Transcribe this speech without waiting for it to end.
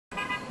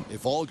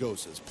If all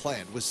goes as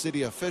planned with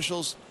city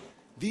officials,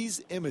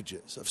 these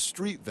images of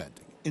street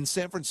vending in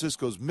San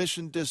Francisco's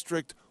Mission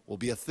District will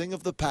be a thing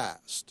of the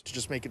past. To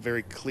just make it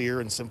very clear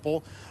and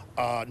simple,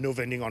 no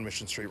vending on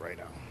Mission Street right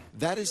now.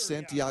 That is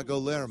Santiago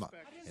Lerma,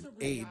 an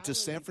aide to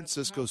San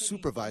Francisco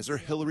Supervisor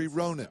Hillary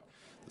Ronen.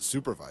 The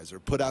supervisor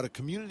put out a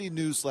community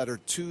newsletter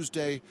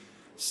Tuesday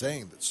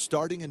saying that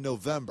starting in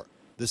November,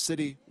 the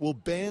city will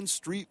ban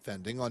street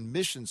vending on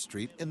Mission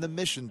Street in the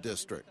Mission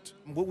District.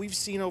 What we've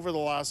seen over the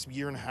last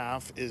year and a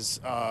half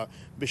is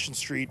Mission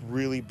Street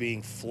really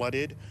being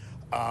flooded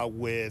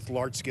with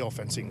large-scale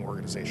fencing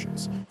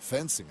organizations.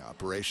 Fencing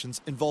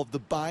operations involve the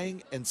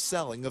buying and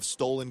selling of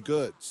stolen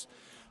goods.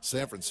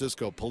 San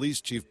Francisco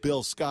Police Chief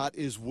Bill Scott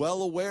is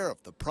well aware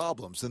of the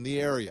problems in the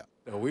area.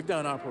 We've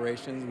done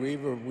operations.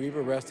 We've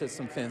arrested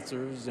some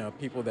fencers,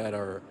 people that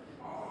are,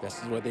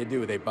 this is what they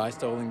do. They buy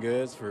stolen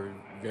goods for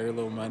very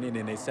little money, and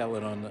then they sell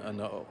it on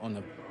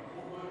the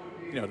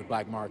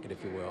black market,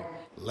 if you will.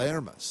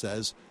 Lerma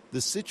says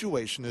the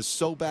situation is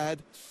so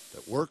bad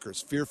that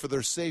workers fear for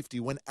their safety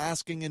when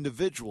asking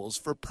individuals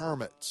for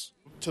permits.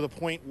 To the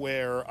point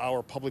where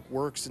our public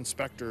works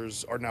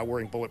inspectors are now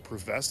wearing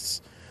bulletproof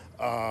vests.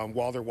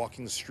 While they're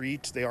walking the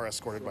street, they are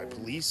escorted by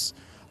police.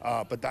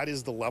 But that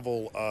is the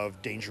level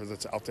of danger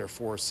that's out there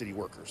for city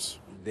workers.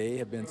 They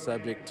have been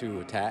subject to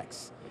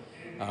attacks,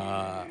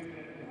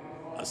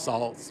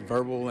 assaults,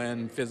 verbal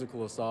and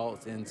physical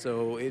assaults, and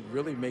so it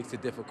really makes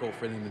it difficult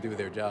for them to do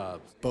their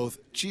jobs. Both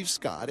Chief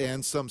Scott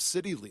and some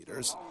city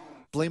leaders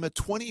blame a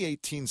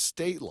 2018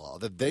 state law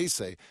that they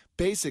say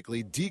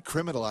basically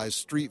decriminalized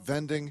street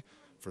vending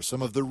for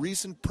some of the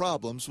recent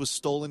problems with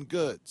stolen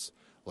goods.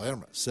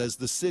 Lerma says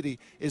the city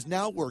is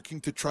now working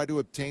to try to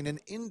obtain an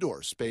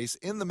indoor space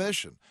in the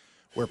Mission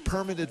where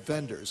permitted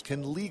vendors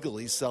can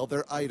legally sell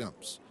their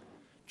items.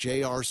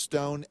 J.R.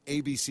 Stone,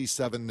 ABC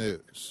 7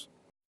 News.